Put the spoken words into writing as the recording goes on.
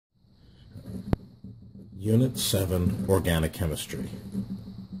Unit 7, Organic Chemistry.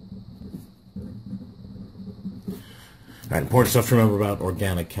 Alright, important stuff to remember about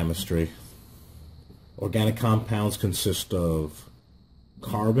organic chemistry. Organic compounds consist of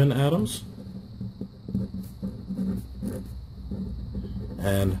carbon atoms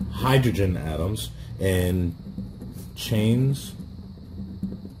and hydrogen atoms in chains,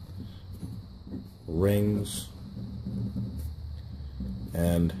 rings,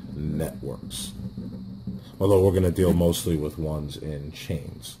 and networks. Although we're going to deal mostly with ones in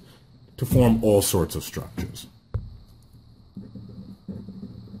chains to form all sorts of structures.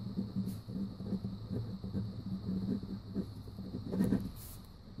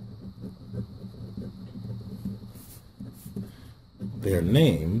 They're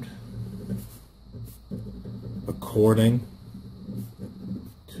named according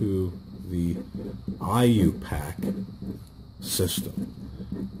to the IUPAC system.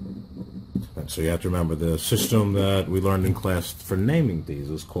 So you have to remember the system that we learned in class for naming these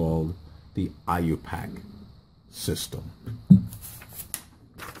is called the IUPAC system.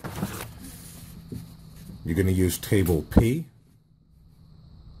 You're going to use table P,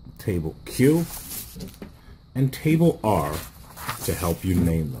 table Q, and table R to help you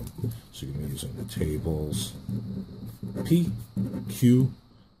name them. So you're going to be using the tables P, Q,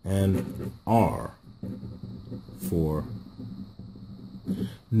 and R for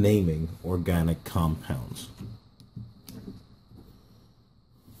naming organic compounds.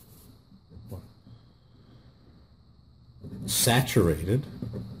 Saturated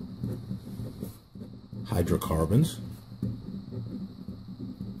hydrocarbons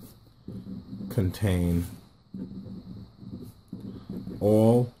contain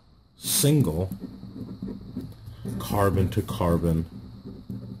all single carbon-to-carbon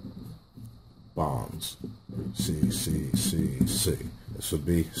bonds. C, C, C, C. This would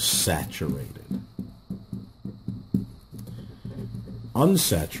be saturated.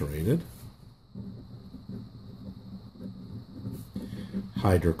 Unsaturated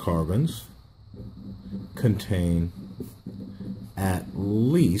hydrocarbons contain at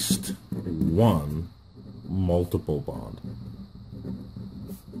least one multiple bond.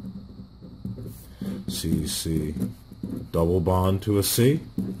 C, C, double bond to a C,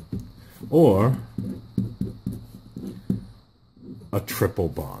 or a triple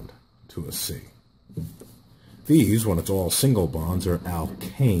bond to a C. These, when it's all single bonds, are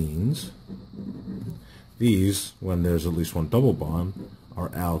alkanes. These, when there's at least one double bond, are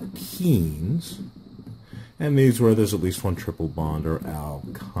alkenes. And these, where there's at least one triple bond, are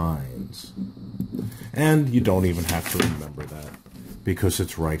alkynes. And you don't even have to remember that because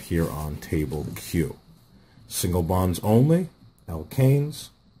it's right here on table Q. Single bonds only, alkanes.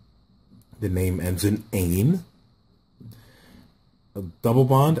 The name ends in ane. A double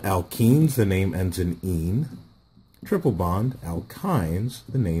bond, alkenes, the name ends in -ene. Triple bond, alkynes,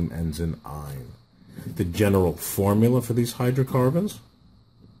 the name ends in -ine. The general formula for these hydrocarbons,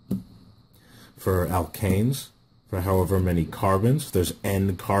 for alkanes, for however many carbons, there's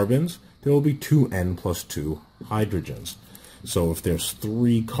n carbons, there will be 2n plus 2 hydrogens. So if there's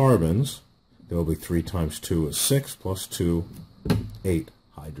 3 carbons, there will be 3 times 2 is 6, plus 2, 8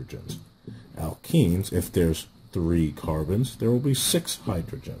 hydrogens. Alkenes, if there's 3 carbons, there will be 6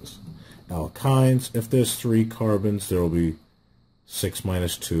 hydrogens. Alkynes, if there's 3 carbons, there will be 6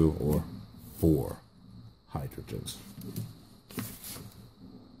 minus 2, or 4 hydrogens.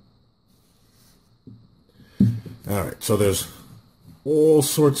 Alright, so there's all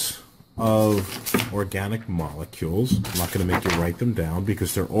sorts of organic molecules. I'm not going to make you write them down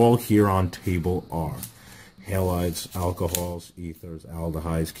because they're all here on table R. Halides, alcohols, ethers,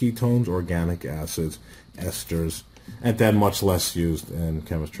 aldehydes, ketones, organic acids, esters, and then much less used in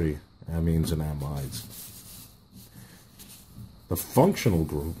chemistry, amines and amides. The functional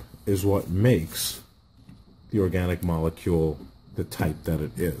group is what makes the organic molecule the type that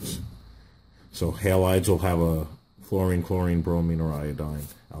it is. So halides will have a fluorine, chlorine, bromine, or iodine.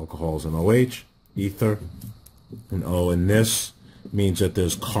 Alcohols an OH, ether, an O, and this means that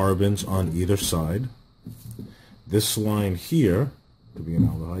there's carbons on either side. This line here, to be an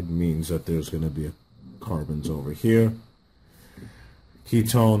aldehyde, means that there's going to be carbons over here.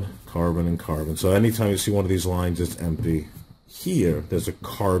 Ketone, carbon, and carbon. So anytime you see one of these lines, it's empty. Here, there's a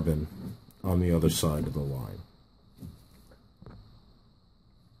carbon on the other side of the line.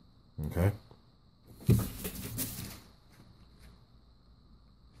 Okay?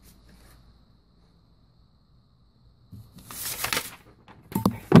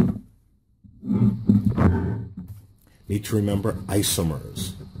 Need to remember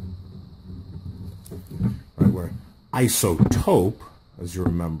isomers. Right, where isotope, as you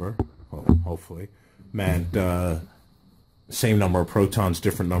remember, well, hopefully, meant same number of protons,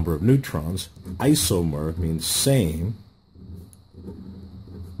 different number of neutrons. Isomer means same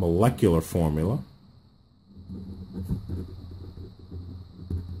molecular formula,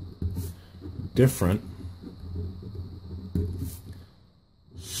 different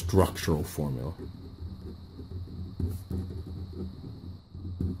structural formula.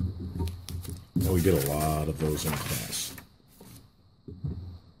 And we did a lot of those in class.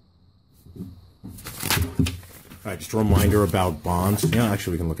 All right, just a reminder about bonds. Yeah,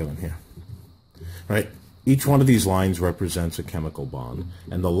 actually, we can look at them here. All right, each one of these lines represents a chemical bond,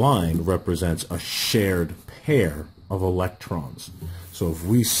 and the line represents a shared pair of electrons. So if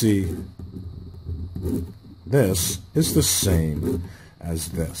we see this is the same as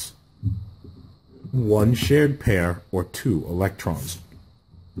this. One shared pair or two electrons.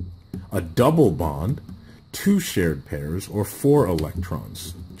 A double bond, two shared pairs or four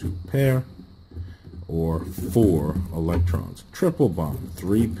electrons. Two pair or four electrons. Triple bond,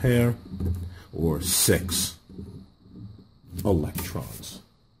 three pair or six electrons.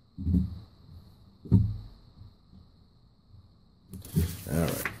 All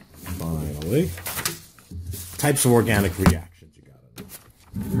right, finally, types of organic reactions you got to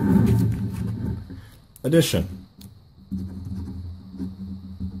know. Addition.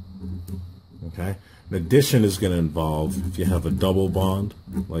 Okay, an addition is going to involve, if you have a double bond,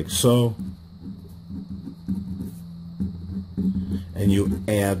 like so, and you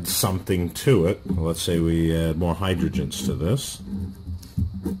add something to it. Let's say we add more hydrogens to this,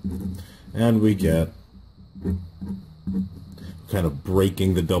 and we get kind of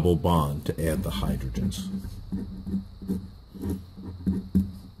breaking the double bond to add the hydrogens.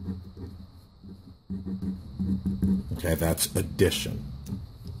 Okay, that's addition.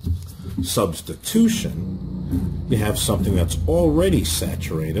 Substitution, you have something that's already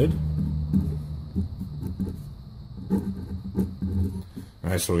saturated.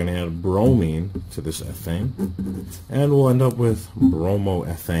 Alright, so we're going to add bromine to this ethane, and we'll end up with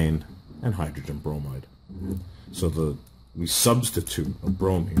bromoethane and hydrogen bromide. So we substitute a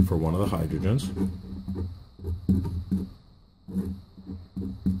bromine for one of the hydrogens,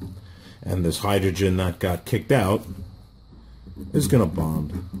 and this hydrogen that got kicked out is going to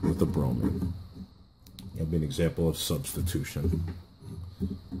bond with the bromine. That'll be an example of substitution.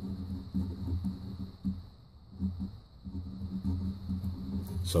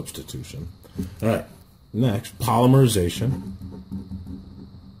 Substitution. All right, next, polymerization.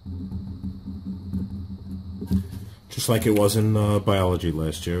 Just like it was in biology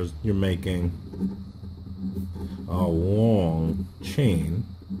last year, you're making a long chain,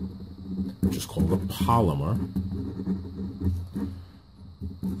 which is called a polymer,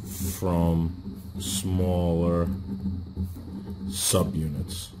 from smaller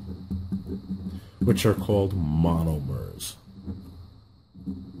subunits, which are called monomers.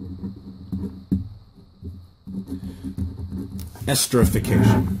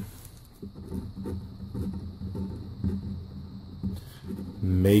 Esterification.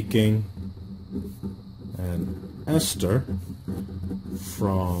 Making an ester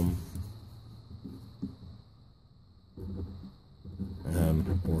from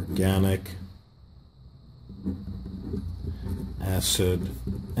an organic acid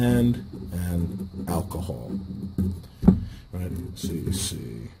and an alcohol. Right?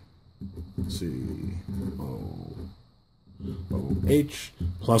 CCCOOH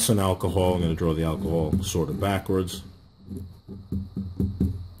plus an alcohol. I'm going to draw the alcohol sort of backwards.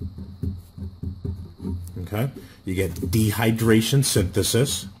 Okay? You get dehydration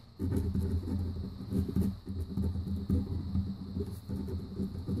synthesis.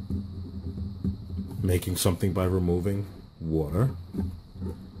 Making something by removing water.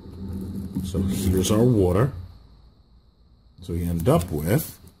 So here's our water. So we end up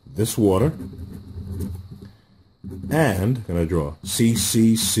with this water. And I'm going to draw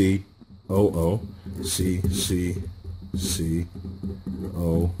CCCOO, CCCOO.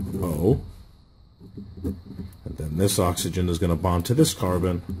 And then this oxygen is going to bond to this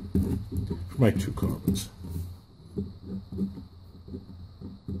carbon for my two carbons.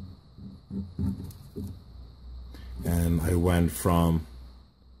 And I went from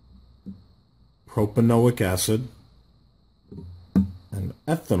propanoic acid and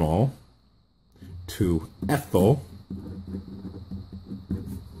ethanol to ethyl,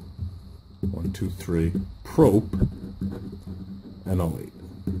 1, 2, 3, prop, and 08.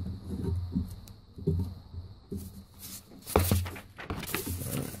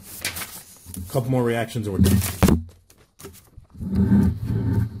 A couple more reactions and we're done.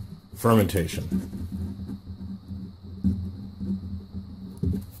 Fermentation.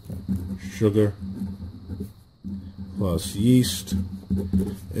 Sugar plus yeast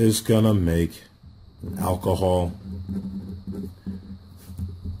is going to make alcohol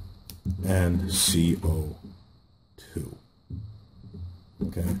and CO2.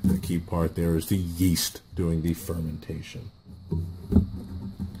 Okay, the key part there is the yeast doing the fermentation.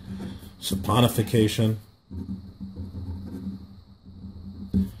 Saponification,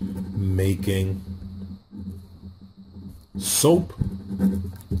 making soap,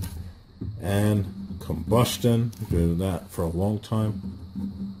 and combustion, doing that for a long time.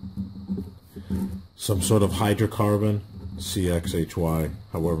 Some sort of hydrocarbon, CXHY,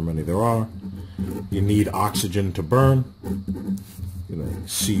 however many there are. You need oxygen to burn. You know,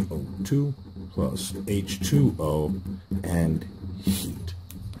 CO2 plus H2O and heat.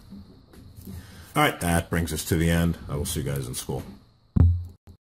 All right, that brings us to the end. I will see you guys in school.